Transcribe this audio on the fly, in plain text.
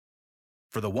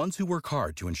For the ones who work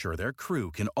hard to ensure their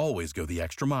crew can always go the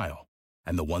extra mile,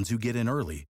 and the ones who get in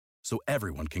early so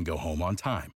everyone can go home on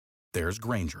time, there's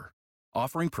Grainger,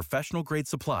 offering professional-grade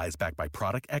supplies backed by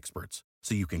product experts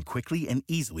so you can quickly and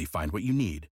easily find what you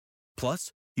need.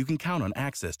 Plus, you can count on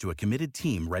access to a committed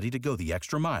team ready to go the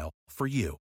extra mile for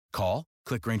you. Call,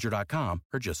 click Grainger.com,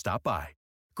 or just stop by.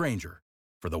 Grainger,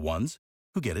 for the ones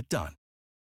who get it done.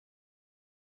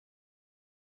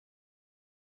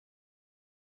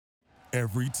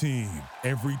 Every team,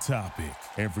 every topic,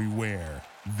 everywhere.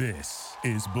 This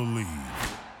is Believe.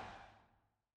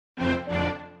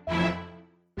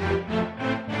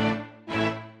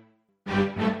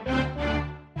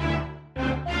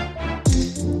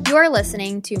 You're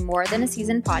listening to More Than a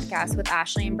Season podcast with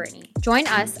Ashley and Brittany. Join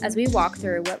us as we walk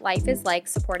through what life is like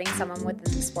supporting someone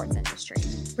within the sports industry.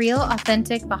 Real,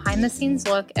 authentic, behind-the-scenes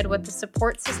look at what the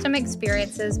support system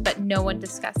experiences but no one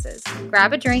discusses.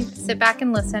 Grab a drink, sit back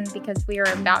and listen because we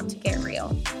are about to get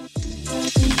real.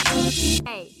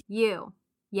 Hey, you.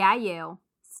 Yeah, you.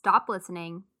 Stop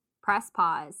listening, press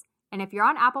pause, and if you're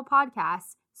on Apple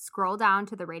Podcasts, scroll down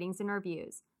to the ratings and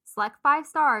reviews. Select 5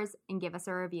 stars and give us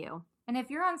a review. And if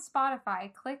you're on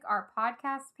Spotify, click our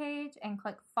podcast page and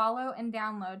click follow and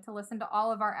download to listen to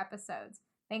all of our episodes.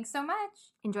 Thanks so much.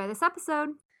 Enjoy this episode.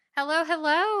 Hello.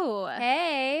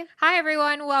 Hey. Hi,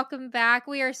 everyone. Welcome back.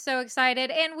 We are so excited,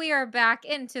 and we are back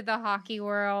into the hockey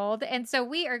world. And so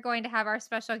we are going to have our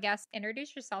special guest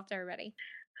introduce yourself to everybody.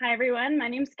 Hi, everyone. My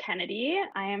name's Kennedy.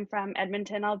 I am from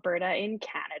Edmonton, Alberta in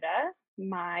Canada.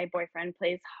 My boyfriend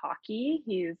plays hockey.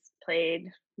 He's played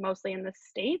mostly in the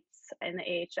States, in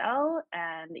the AHL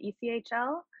and the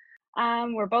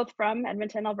ECHL. We're both from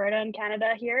Edmonton, Alberta in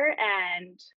Canada here.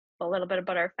 And a little bit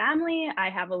about our family.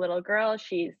 I have a little girl.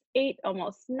 She's 8,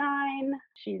 almost 9.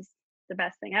 She's the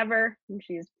best thing ever.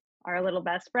 She's our little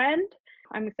best friend.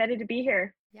 I'm excited to be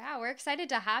here. Yeah, we're excited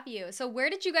to have you. So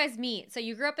where did you guys meet? So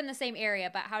you grew up in the same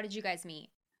area, but how did you guys meet?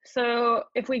 So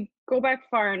if we go back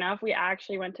far enough, we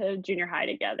actually went to junior high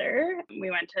together.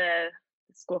 We went to a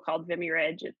school called Vimy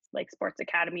Ridge. It's like sports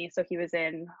academy. So he was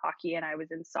in hockey and I was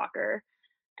in soccer.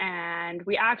 And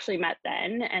we actually met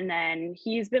then. And then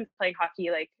he's been playing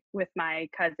hockey like with my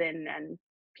cousin and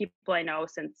people I know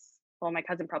since, well, my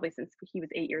cousin probably since he was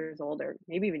 8 years old or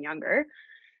maybe even younger.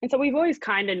 And so we've always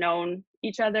kind of known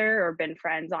each other or been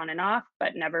friends on and off,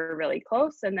 but never really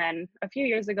close. And then a few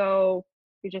years ago,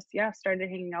 we just, started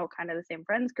hanging out, kind of the same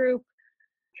friends group.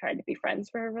 Tried to be friends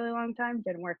for a really long time,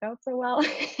 didn't work out so well.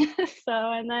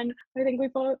 And then I think we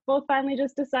both finally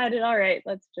just decided, all right,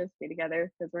 let's just be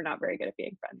together because we're not very good at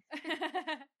being friends.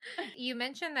 You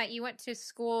mentioned that you went to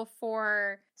school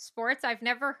for sports. I've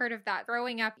never heard of that.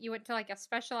 Growing up, you went to like a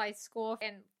specialized school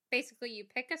and basically you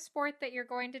pick a sport that you're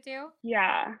going to do?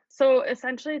 Yeah. So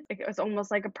essentially it was almost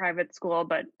like a private school,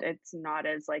 but it's not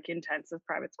as like intense as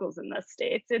private schools in the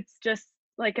States. It's just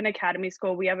like an academy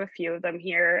school. We have a few of them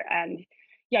here, and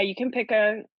you can pick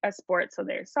a sport. So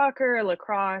there's soccer,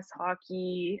 lacrosse,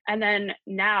 hockey. And then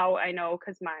now I know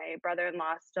because my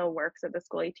brother-in-law still works at the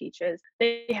school he teaches,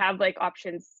 they have like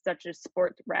options such as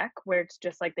sport rec, where it's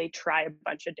just like they try a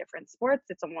bunch of different sports.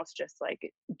 It's almost just like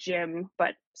gym,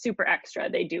 but super extra.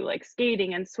 They do like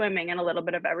skating and swimming and a little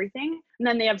bit of everything. And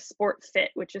then they have sport fit,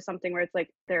 which is something where it's like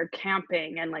they're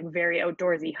camping and like very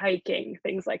outdoorsy hiking,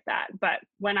 things like that. But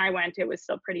when I went, it was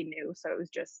still pretty new. So it was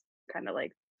just kind of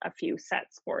like a few set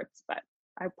sports, but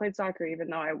I played soccer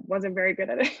even though I wasn't very good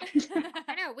at it.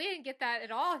 I know, we didn't get that at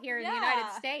all here in the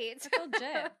United States. That's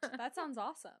legit. That sounds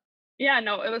awesome. Yeah,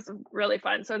 no, it was really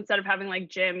fun. So instead of having like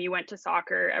gym, you went to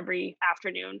soccer every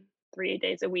afternoon, 3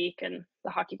 days a week, and the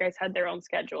hockey guys had their own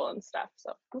schedule and stuff. So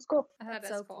it was cool. That's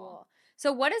so cool.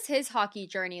 So what does his hockey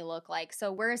journey look like?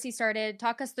 So where has he started?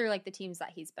 Talk us through like the teams that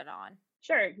he's been on.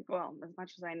 Sure. Well, as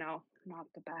much as I know, I'm not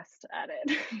the best at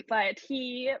it, but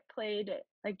he played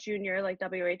like junior, like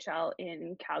WHL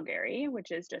in Calgary,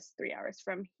 which is just 3 hours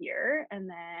from here. And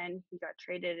then he got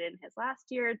traded in his last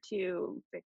year to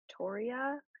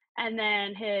Victoria. And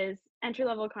then his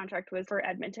entry-level contract was for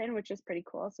Edmonton, which is pretty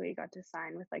cool. So he got to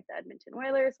sign with like the Edmonton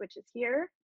Oilers, which is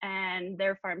here. And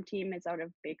their farm team is out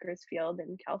of Bakersfield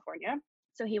in California.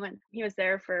 So he was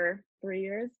there for 3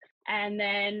 years. And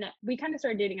then we kind of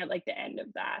started dating at like the end of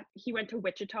that. He went to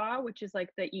Wichita, which is like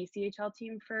the ECHL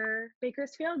team for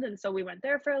Bakersfield. And so we went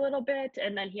there for a little bit.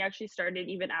 And then he actually started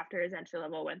even after his entry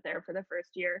level, went there for the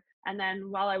first year. And then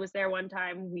while I was there one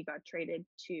time, we got traded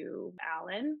to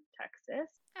Allen, Texas.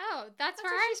 Oh, that's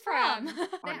where she's I'm from.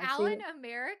 The Honestly. Allen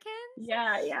Americans?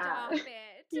 Yeah. Stop it.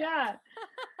 Yeah.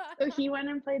 So he went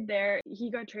and played there. He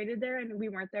got traded there and we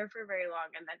weren't there for very long.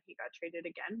 And then he got traded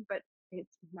again. But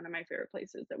It's one of my favorite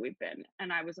places that we've been.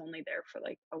 And I was only there for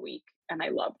like a week and I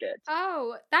loved it.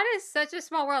 Oh, that is such a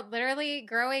small world. Literally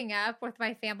growing up with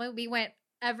my family, we went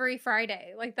every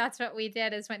Friday. Like that's what we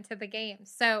did is went to the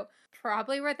games. So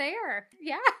probably were there.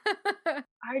 Yeah.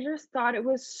 I just thought it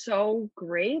was so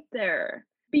great there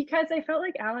because I felt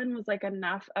like Allen was like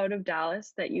enough out of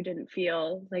Dallas that you didn't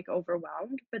feel like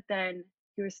overwhelmed, but then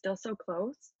you were still so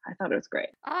close. I thought it was great.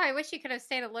 Oh, I wish you could have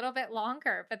stayed a little bit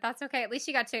longer, but that's okay. At least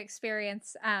you got to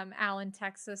experience Allen,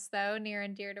 Texas, though, near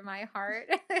and dear to my heart.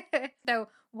 So,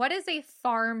 what is a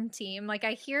farm team? Like,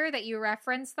 I hear that you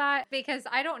reference that because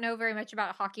I don't know very much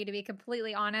about hockey, to be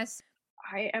completely honest.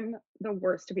 I am the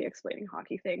worst to be explaining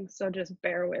hockey things, so just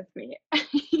bear with me.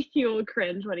 He will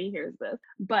cringe when he hears this.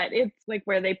 But it's like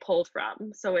where they pull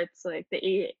from. So it's like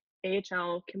the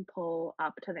AHL can pull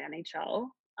up to the NHL.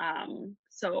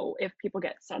 So if people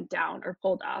get sent down or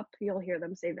pulled up, you'll hear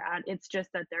them say that. It's just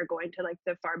that they're going to like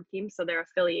the farm team, so they're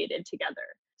affiliated together.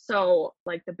 So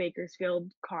like the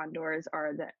Bakersfield Condors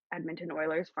are the Edmonton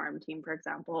Oilers farm team, for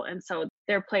example. And so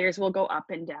their players will go up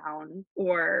and down,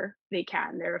 or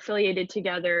they're affiliated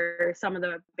together. Some of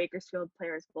the Bakersfield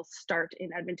players will start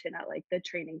in Edmonton at like the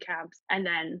training camps and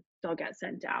then they'll get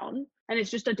sent down. And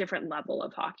it's just a different level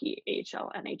of hockey: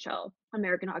 AHL, NHL,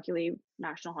 American Hockey League,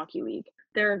 National Hockey League.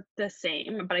 They're the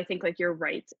same, but I think like your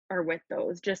rights are with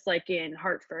those. Just like in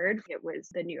Hartford, it was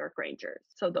the New York Rangers.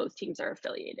 So those teams are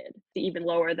affiliated. Even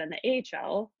lower than the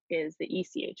AHL is the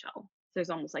ECHL. There's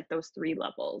almost like those 3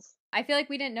 levels. I feel like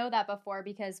we didn't know that before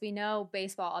because we know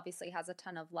baseball obviously has a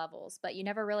ton of levels, but you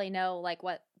never really know like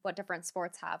what different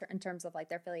sports have in terms of like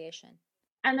their affiliation.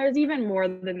 And there's even more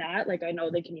than that. Like I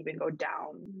know they can even go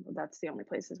down. That's the only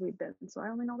places we've been. So I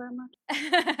only know that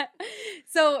much.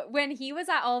 So when he was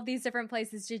at all of these different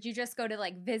places, did you just go to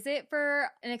like visit for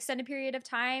an extended period of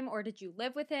time or did you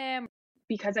live with him?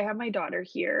 Because I have my daughter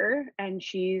here and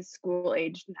she's school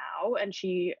aged now, and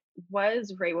she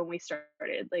was right when we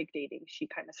started like dating. She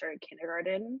kind of started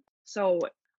kindergarten. So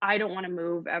I don't want to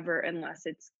move ever unless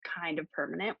it's kind of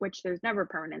permanent, which there's never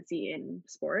permanency in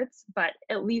sports, but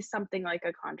at least something like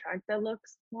a contract that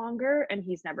looks longer. And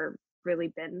he's never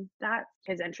really been that.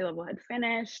 His entry level had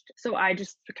finished. So I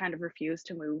just kind of refused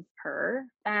to move her.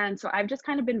 And so I've just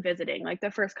kind of been visiting. Like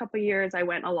the first couple of years, I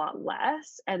went a lot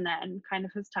less. And then kind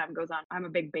of as time goes on, I'm a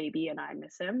big baby and I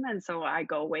miss him. And so I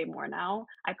go way more now.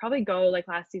 I probably go like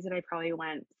last season, I probably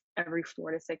went every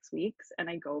 4 to 6 weeks, and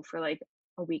I go for like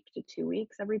a week to 2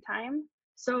 weeks every time.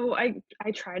 So I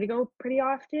try to go pretty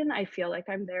often. I feel like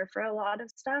I'm there for a lot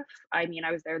of stuff. I mean,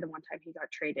 I was there the one time he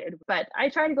got traded, but I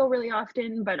try to go really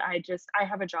often. But I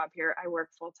have a job here. I work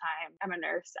full time. I'm a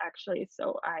nurse actually,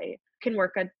 so I can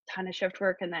work a ton of shift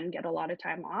work and then get a lot of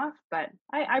time off. But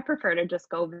I prefer to just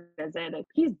go visit.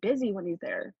 He's busy when he's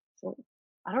there, so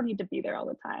I don't need to be there all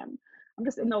the time. I'm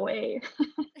just in the way.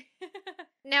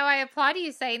 No, I applaud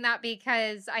you saying that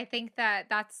because I think that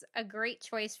that's a great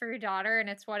choice for your daughter and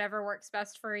it's whatever works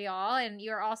best for y'all. And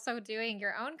you're also doing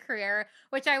your own career,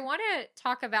 which I want to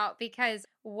talk about because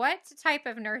what type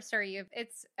of nurse are you?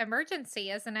 It's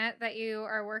emergency, isn't it, that you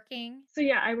are working? So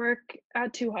yeah, I work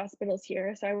at 2 hospitals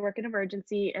here. So I work in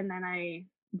emergency and then I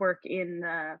work in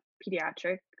the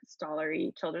pediatric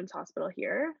Stollery Children's Hospital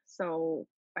here. So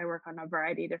I work on a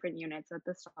variety of different units at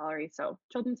the Stollery. So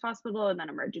Children's Hospital and then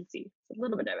emergency. So a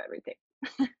little bit of everything.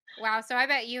 Wow. So I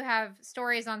bet you have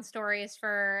stories on stories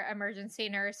for emergency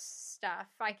nurse stuff.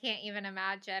 I can't even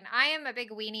imagine. I am a big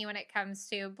weenie when it comes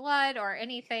to blood or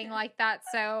anything like that.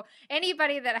 So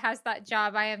anybody that has that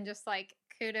job, I am just like,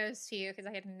 kudos to you because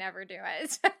I could never do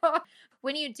it. So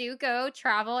when you do go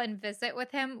travel and visit with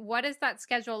him, what does that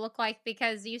schedule look like?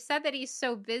 Because you said that he's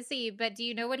so busy, but do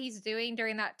you know what he's doing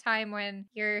during that time when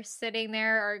you're sitting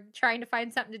there or trying to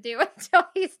find something to do until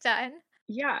he's done?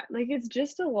 Yeah, like it's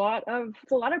just a lot of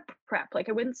prep. Like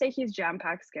I wouldn't say he's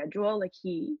jam-packed schedule. Like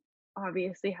he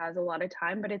obviously has a lot of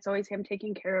time, but it's always him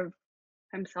taking care of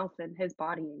himself and his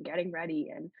body and getting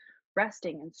ready and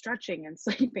resting and stretching and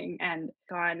sleeping. And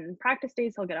on practice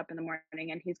days, he'll get up in the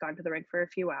morning and he's gone to the rink for a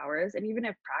few hours. And even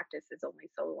if practice is only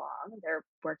so long, they're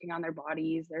working on their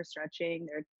bodies, they're stretching,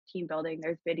 they're team building,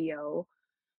 there's video.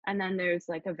 And then there's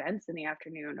like events in the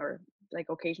afternoon, or like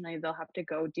occasionally they'll have to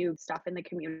go do stuff in the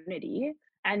community.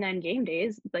 And then game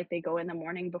days, like they go in the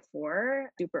morning before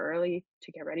super early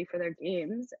to get ready for their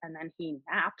games. And then he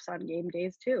naps on game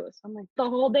days too. So I'm like, the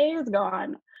whole day is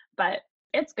gone. But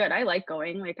it's good. I like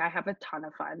going. Like I have a ton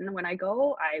of fun when I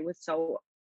go. I was so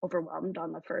overwhelmed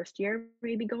on the first year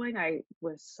maybe going. I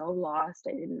was so lost.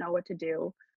 I didn't know what to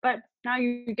do. But now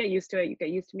you get used to it. You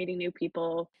get used to meeting new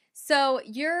people. So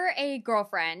you're a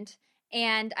girlfriend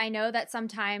And I know that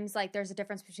sometimes like there's a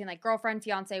difference between like girlfriend,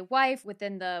 fiance, wife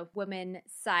within the women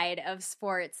side of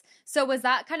sports. So was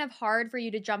that kind of hard for you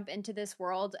to jump into this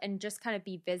world and just kind of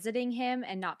be visiting him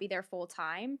and not be there full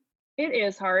time? It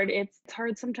is hard. It's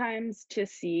hard sometimes to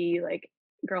see like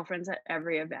girlfriends at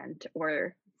every event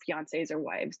or fiancés or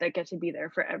wives that get to be there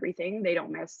for everything. They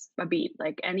don't miss a beat.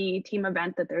 Like any team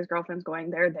event that there's girlfriends going,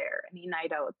 they're there. Any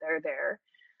night out, they're there.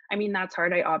 I mean, that's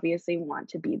hard. I obviously want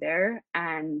to be there.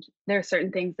 And there are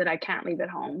certain things that I can't leave at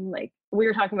home. Like we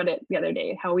were talking about it the other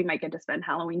day, how we might get to spend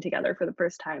Halloween together for the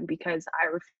first time because I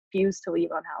refuse to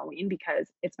leave on Halloween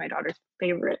because it's my daughter's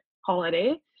favorite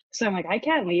holiday. So I'm like, I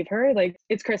can't leave her. Like,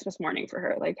 it's Christmas morning for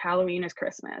her. Like, Halloween is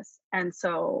Christmas. And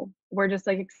so we're just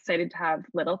like excited to have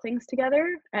little things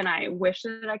together. And I wish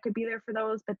that I could be there for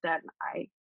those, but then I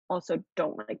also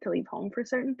don't like to leave home for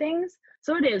certain things.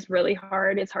 So it is really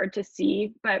hard. It's hard to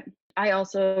see, but I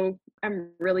also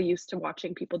am really used to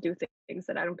watching people do things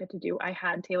that I don't get to do. I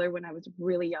had Taylor when I was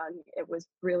really young. It was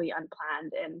really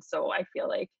unplanned. And so I feel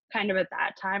like kind of at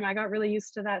that time, I got really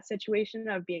used to that situation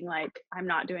of being like, I'm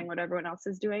not doing what everyone else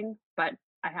is doing, but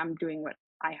I am doing what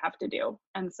I have to do.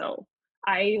 And so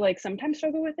I like sometimes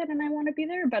struggle with it and I want to be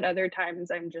there, but other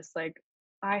times I'm just like,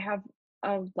 I have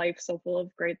a life so full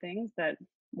of great things that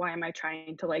why am I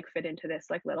trying to like fit into this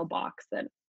like little box that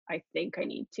I think I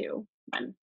need to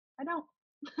when I don't.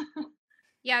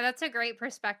 Yeah, that's a great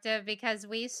perspective because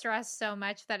we stress so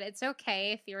much that it's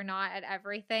okay if you're not at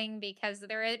everything because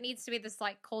it needs to be this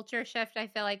like culture shift, I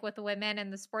feel like, with women in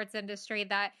the sports industry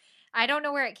that I don't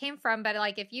know where it came from, but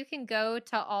like if you can go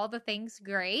to all the things,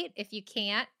 great. If you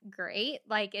can't, great.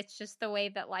 Like it's just the way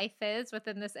that life is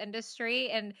within this industry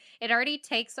and it already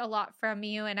takes a lot from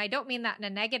you. And I don't mean that in a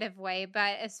negative way,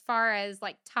 but as far as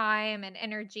like time and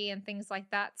energy and things like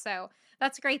that. So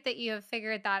that's great that you have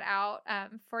figured that out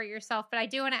for yourself. But I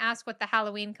do want to ask what the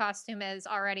Halloween costume is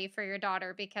already for your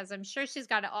daughter because I'm sure she's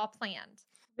got it all planned.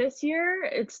 This year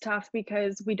it's tough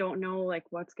because we don't know like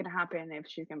what's gonna happen if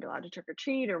she's gonna be allowed to trick or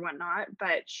treat or whatnot.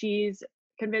 But she's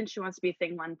convinced she wants to be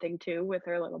thing one, thing two with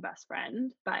her little best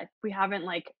friend. But we haven't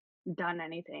like done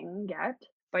anything yet.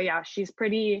 But yeah, she's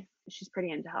pretty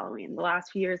into Halloween. The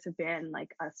last few years have been like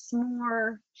a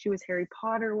s'more. She was Harry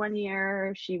Potter one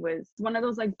year. She was one of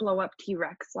those like blow up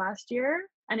T-Rex last year.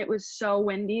 And it was so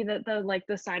windy that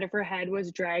the side of her head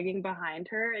was dragging behind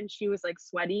her and she was like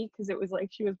sweaty because it was like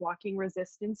she was walking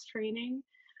resistance training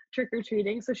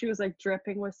trick-or-treating, so she was like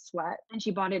dripping with sweat. And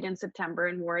she bought it in September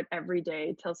and wore it every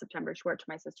day till September. She wore it to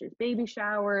my sister's baby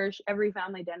shower, every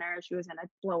family dinner. She was in a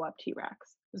blow up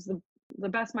T-Rex. It was the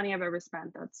best money I've ever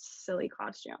spent. That's silly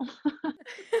costume.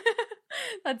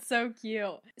 That's so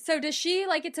cute. So does she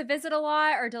like it to visit a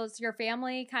lot, or does your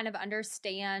family kind of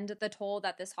understand the toll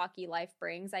that this hockey life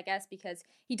brings, I guess, because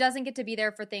he doesn't get to be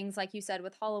there for things like you said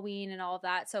with Halloween and all of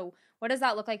that. So what does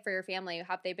that look like for your family?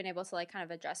 Have they been able to like kind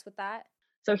of adjust with that?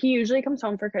 So he usually comes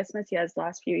home for Christmas. He has the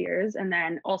last few years. And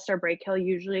then All-Star break, he'll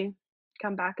usually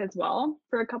come back as well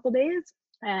for a couple days.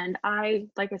 And I,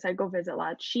 like I said, go visit a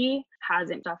lot. She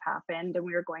hasn't stuff happened and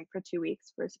we were going for 2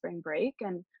 weeks for spring break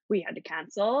and we had to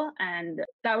cancel. And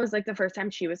that was like the first time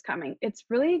she was coming. It's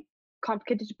really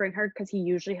complicated to bring her because he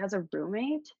usually has a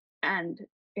roommate and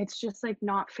it's just like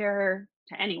not fair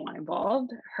to anyone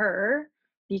involved, her,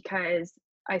 because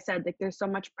I said like there's so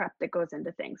much prep that goes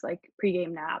into things like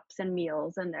pregame naps and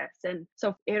meals and this. And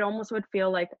so it almost would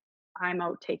feel like I'm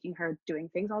out taking her doing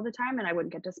things all the time and I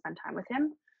wouldn't get to spend time with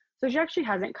him. So she actually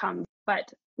hasn't come,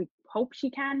 but we hope she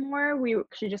can more. We're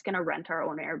actually just going to rent our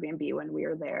own Airbnb when we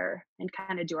are there and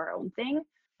kind of do our own thing.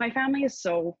 My family is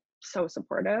so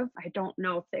supportive. I don't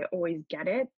know if they always get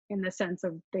it in the sense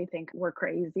of they think we're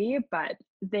crazy, but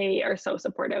they are so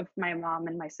supportive. My mom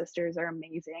and my sisters are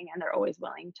amazing and they're always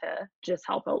willing to just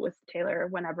help out with Taylor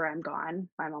whenever I'm gone.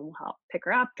 My mom will help pick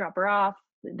her up, drop her off.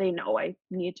 They know I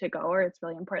need to go or it's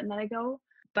really important that I go.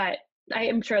 But I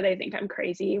am sure they think I'm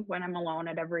crazy when I'm alone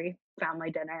at every family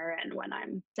dinner and when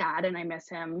I'm sad and I miss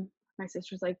him. My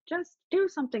sister's like, just do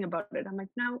something about it. I'm like,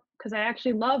 no, because I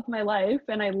actually love my life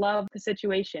and I love the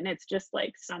situation. It's just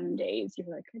like some days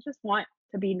you're like, I just want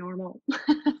to be normal.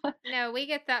 No, we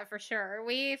get that for sure.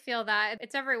 We feel that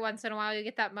it's every once in a while you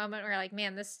get that moment where you're like,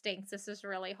 man, this stinks. This is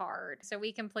really hard. So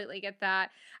we completely get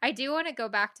that. I do want to go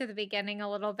back to the beginning a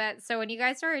little bit. So when you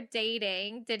guys started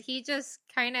dating, did he just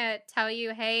kind of tell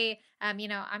you, hey, I'm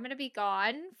going to be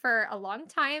gone for a long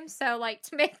time. So like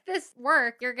to make this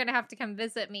work, you're going to have to come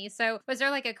visit me. So was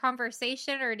there like a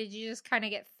conversation or did you just kind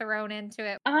of get thrown into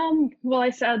it? Well, I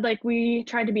said like we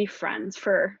tried to be friends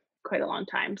for quite a long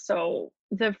time. So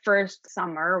the first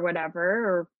summer or whatever,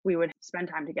 or we would spend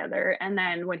time together. And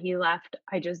then when he left,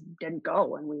 I just didn't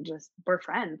go and we just were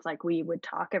friends. Like we would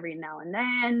talk every now and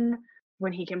then.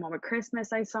 When he came home at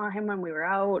Christmas, I saw him when we were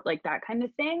out, like that kind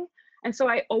of thing. And so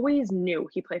I always knew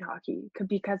he played hockey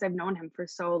because I've known him for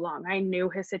so long. I knew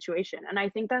his situation. And I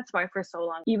think that's why for so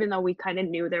long, even though we kind of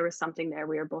knew there was something there,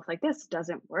 we were both like, this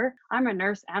doesn't work. I'm a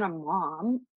nurse and a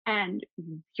mom, and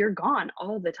you're gone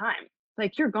all the time.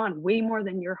 Like you're gone way more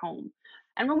than you're home.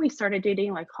 And when we started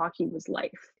dating, like hockey was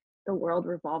life. The world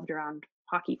revolved around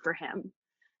hockey for him.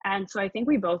 And so I think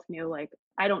we both knew, like,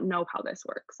 I don't know how this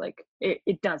works. Like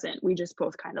it doesn't. We just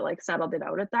both kind of like settled it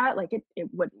out at that. Like it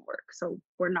wouldn't work. So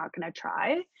we're not gonna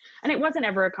try. And it wasn't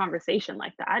ever a conversation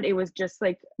like that. It was just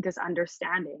like this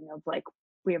understanding of like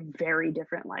we have very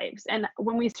different lives. And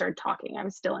when we started talking, I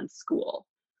was still in school.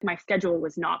 My schedule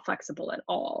was not flexible at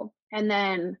all. And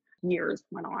then years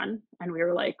went on and we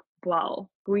were like,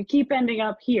 well, we keep ending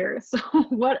up here. So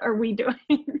what are we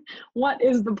doing? What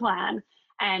is the plan?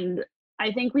 And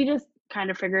I think we just kind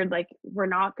of figured like we're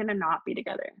not going to not be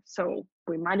together. So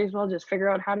we might as well just figure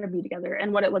out how to be together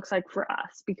and what it looks like for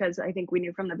us, because I think we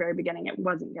knew from the very beginning it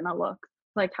wasn't going to look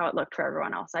like how it looked for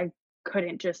everyone else. I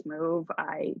couldn't just move.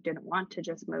 I didn't want to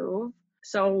just move.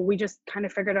 So we just kind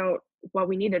of figured out what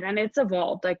we needed, and it's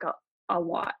evolved like a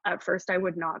lot. At first I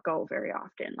would not go very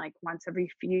often, like once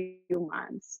every few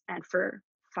months and for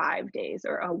 5 days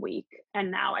or a week.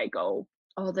 And now I go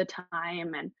all the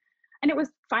time. And it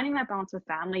was finding that balance with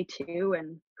family too,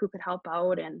 and who could help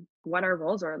out and what our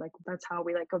roles are. Like that's how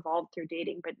we like evolved through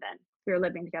dating. But then we were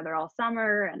living together all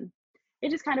summer and it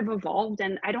just kind of evolved.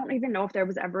 And I don't even know if there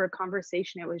was ever a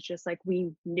conversation. It was just like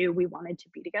we knew we wanted to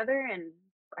be together, and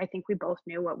I think we both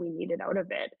knew what we needed out of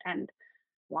it. And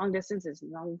long distance is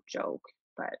no joke,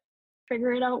 but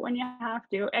figure it out when you have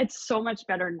to. It's so much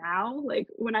better now. Like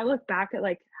when I look back at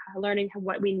like learning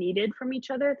what we needed from each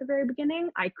other at the very beginning,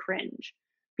 I cringe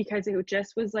because it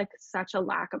just was like such a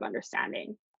lack of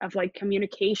understanding of like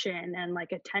communication and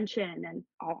like attention. And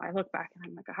I look back and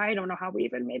I'm like, I don't know how we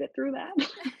even made it through that.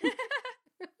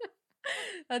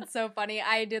 That's so funny.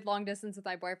 I did long distance with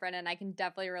my boyfriend and I can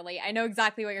definitely relate. I know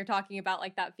exactly what you're talking about,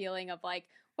 like that feeling of like,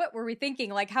 what were we thinking?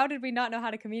 Like, how did we not know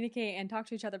how to communicate and talk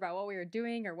to each other about what we were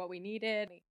doing or what we needed?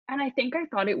 And I think I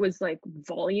thought it was like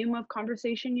volume of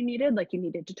conversation you needed, like you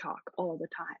needed to talk all the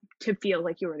time to feel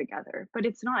like you were together. But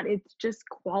it's not, it's just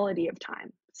quality of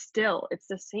time. Still, it's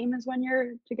the same as when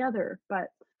you're together. But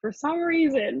for some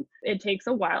reason, it takes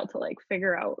a while to like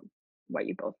figure out what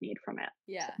you both need from it.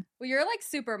 Yeah. Well, you're like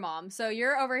super mom. So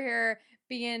you're over here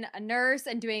being a nurse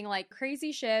and doing like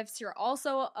crazy shifts. You're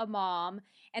also a mom.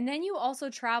 And then you also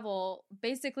travel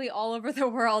basically all over the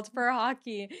world for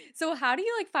hockey. So how do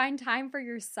you like find time for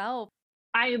yourself?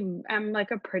 I am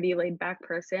like a pretty laid back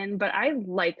person, but I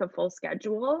like a full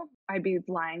schedule. I'd be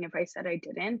lying if I said I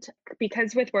didn't,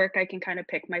 because with work, I can kind of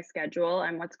pick my schedule.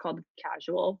 I'm what's called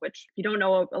casual, which if you don't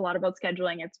know a lot about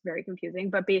scheduling, it's very confusing.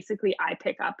 But basically, I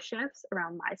pick up shifts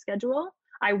around my schedule.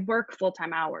 I work full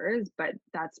time hours, but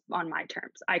that's on my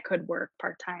terms. I could work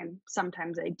part time.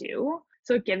 Sometimes I do.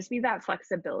 So it gives me that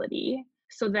flexibility.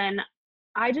 So then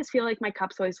I just feel like my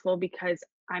cup's always full because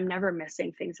I'm never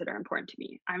missing things that are important to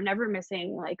me. I'm never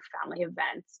missing like family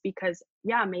events because,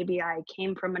 yeah, maybe I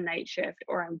came from a night shift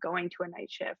or I'm going to a night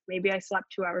shift. Maybe I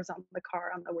slept 2 hours on the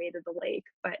car on the way to the lake,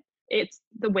 but it's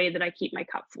the way that I keep my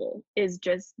cup full is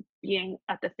just being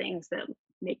at the things that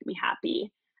make me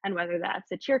happy. And whether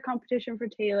that's a cheer competition for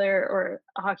Taylor or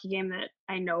a hockey game that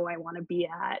I know I want to be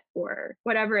at or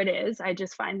whatever it is, I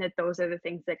just find that those are the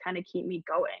things that kind of keep me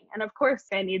going. And of course,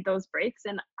 I need those breaks.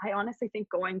 And I honestly think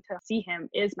going to see him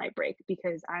is my break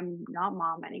because I'm not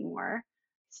mom anymore.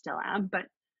 Still am, but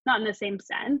not in the same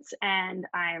sense. And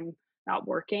I'm not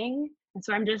working. And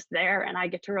so I'm just there and I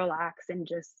get to relax and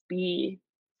just be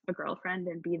a girlfriend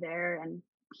and be there. And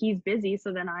he's busy.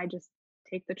 So then I just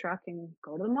take the truck and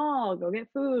go to the mall, go get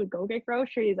food, go get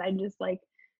groceries. I just like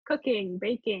cooking,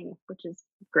 baking, which is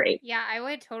great. Yeah, I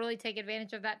would totally take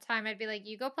advantage of that time. I'd be like,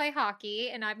 you go play hockey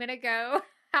and I'm going to go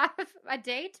have a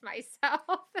date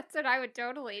myself. That's what I would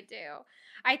totally do.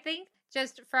 I think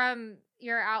just from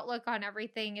your outlook on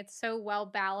everything, it's so well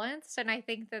balanced. And I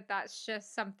think that that's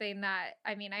just something that,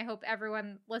 I mean, I hope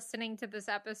everyone listening to this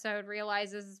episode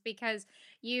realizes because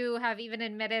you have even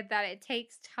admitted that it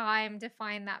takes time to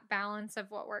find that balance of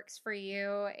what works for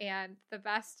you and the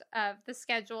best of the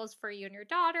schedules for you and your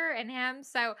daughter and him.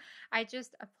 So I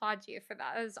just applaud you for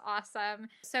that. That is awesome.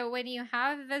 So when you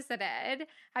have visited,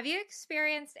 have you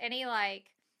experienced any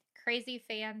like crazy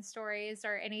fan stories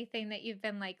or anything that you've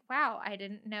been like, wow, I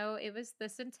didn't know it was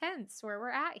this intense where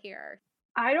we're at here?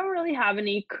 I don't really have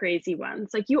any crazy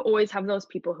ones. Like, you always have those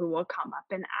people who will come up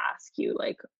and ask you,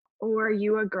 like, "Oh, are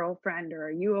you a girlfriend or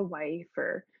are you a wife?"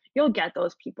 Or you'll get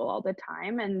those people all the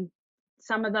time. And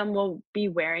some of them will be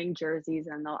wearing jerseys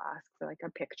and they'll ask for like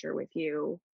a picture with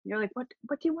you. You're like, what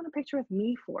do you want a picture with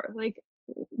me for? Like,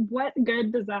 what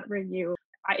good does that bring you?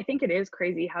 I think it is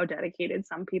crazy how dedicated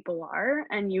some people are.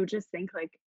 And you just think,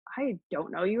 like, I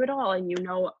don't know you at all. And you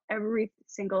know every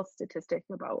single statistic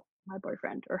about my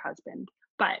boyfriend or husband.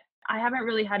 But I haven't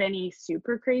really had any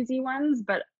super crazy ones,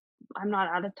 but I'm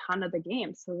not at a ton of the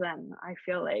games. So then I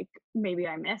feel like maybe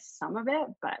I missed some of it,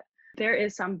 but there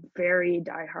is some very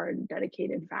diehard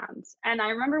dedicated fans. And I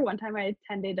remember one time I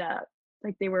attended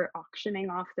like they were auctioning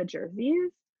off the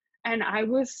jerseys, and I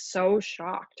was so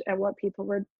shocked at what people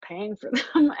were paying for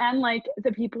them and like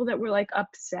the people that were like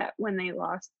upset when they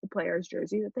lost the player's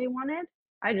jersey that they wanted.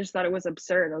 I just thought it was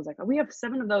absurd. I was like, "Oh, we have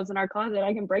 7 of those in our closet.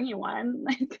 I can bring you one."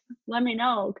 Like, let me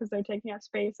know because they're taking up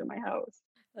space in my house.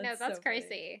 No, that's so crazy.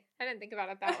 funny. I didn't think about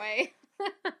it that way.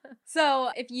 So,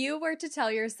 if you were to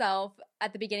tell yourself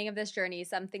at the beginning of this journey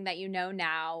something that you know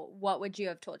now, what would you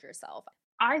have told yourself?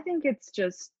 I think it's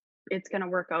going to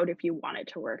work out if you want it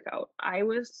to work out. I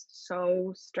was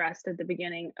so stressed at the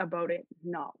beginning about it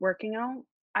not working out.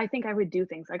 I think I would do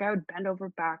things like I would bend over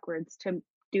backwards to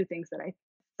do things that I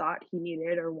thought he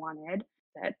needed or wanted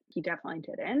that he definitely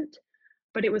didn't.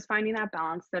 But it was finding that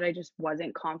balance that I just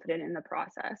wasn't confident in the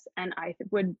process. And I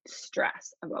would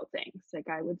stress about things. Like,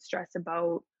 I would stress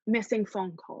about missing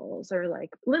phone calls or like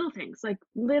little things, like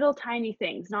little tiny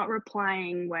things, not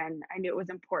replying when I knew it was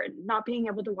important, not being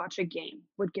able to watch a game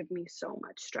would give me so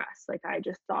much stress. Like, I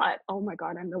just thought, oh my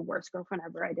God, I'm the worst girlfriend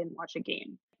ever. I didn't watch a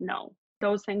game. No,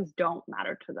 those things don't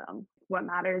matter to them. What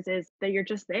matters is that you're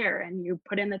just there and you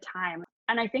put in the time.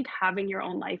 And I think having your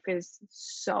own life is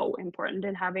so important,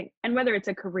 and whether it's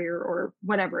a career or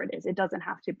whatever it is, it doesn't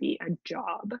have to be a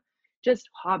job, just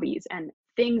hobbies and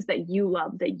things that you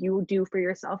love that you do for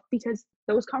yourself, because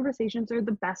those conversations are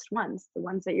the best ones, the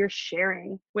ones that you're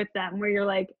sharing with them where you're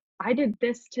like, I did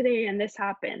this today and this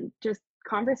happened. Just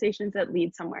conversations that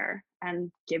lead somewhere and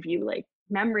give you like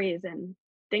memories and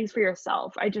things for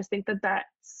yourself. I just think that that's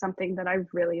something that I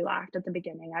really lacked at the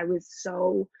beginning. I was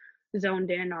so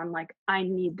zoned in on like, I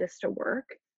need this to work.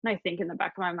 And I think in the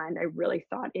back of my mind, I really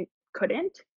thought it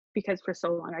couldn't, because for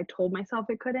so long I told myself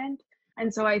it couldn't.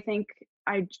 And so I think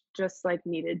I just like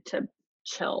needed to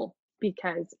chill,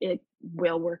 because it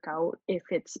will work out if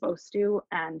it's supposed to,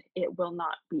 and it will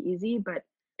not be easy, but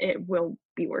it will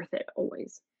be worth it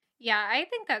always. Yeah, I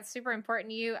think that's super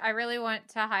important. I really want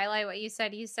to highlight what you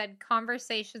said. You said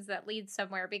conversations that lead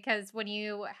somewhere, because when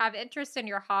you have interest in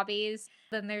your hobbies,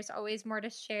 then there's always more to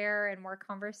share and more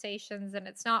conversations, and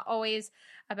it's not always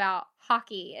about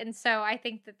hockey. And so I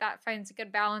think that finds a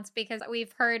good balance, because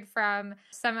we've heard from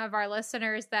some of our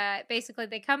listeners that basically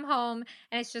they come home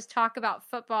and it's just talk about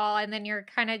football, and then you're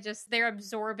kind of just, they're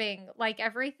absorbing like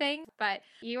everything. But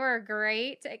you are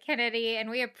great, Kennedy,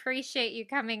 and we appreciate you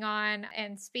coming on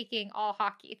and speaking all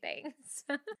hockey things.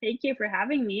 Thank you for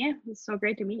having me. It's so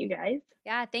great to meet you guys.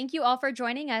 Yeah, thank you all for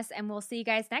joining us, and we'll see you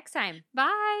guys next time.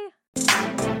 Bye.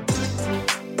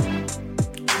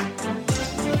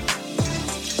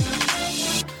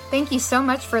 Thank you so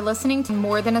much for listening to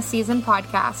More Than a Season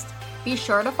podcast. Be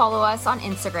sure to follow us on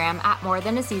Instagram at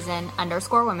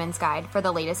morethanAseason_women's guide for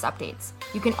the latest updates.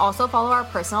 You can also follow our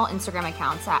personal Instagram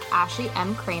accounts at Ashley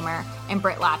M. Kramer and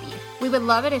Britt Labby. We would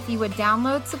love it if you would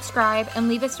download, subscribe, and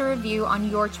leave us a review on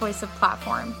your choice of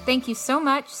platform. Thank you so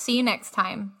much. See you next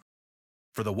time.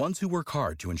 For the ones who work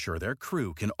hard to ensure their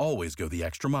crew can always go the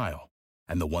extra mile,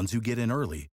 and the ones who get in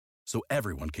early so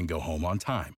everyone can go home on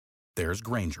time, there's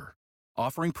Grainger,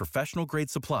 offering professional-grade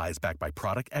supplies backed by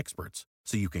product experts,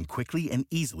 so you can quickly and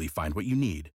easily find what you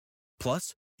need.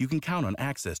 Plus, you can count on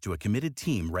access to a committed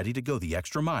team ready to go the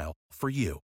extra mile for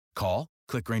you. Call,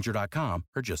 click Grainger.com,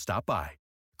 or just stop by.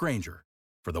 Grainger,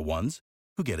 for the ones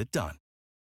who get it done.